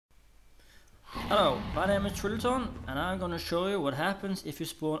Hello, my name is Triliton and I'm gonna show you what happens if you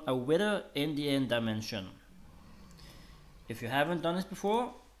spawn a wither in the end dimension. If you haven't done this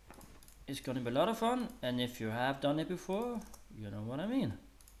before, it's gonna be a lot of fun, and if you have done it before, you know what I mean.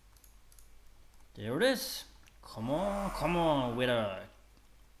 There it is. Come on, wither.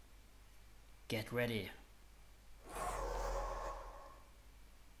 Get ready.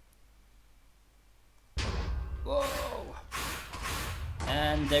 Whoa!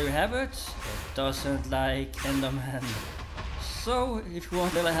 And there you have it. It doesn't like Enderman. So if you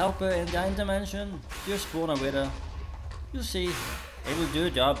want a little helper in the end dimension, just spawn a wither. You see, it will do a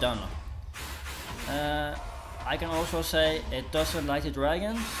job done. I can also say it doesn't like the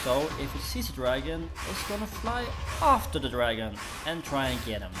dragon, so if it sees a dragon, it's gonna fly after the dragon and try and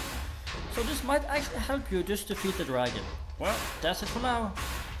get him. So this might actually help you just to defeat the dragon. Well, that's it for now.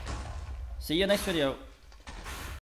 See you next video.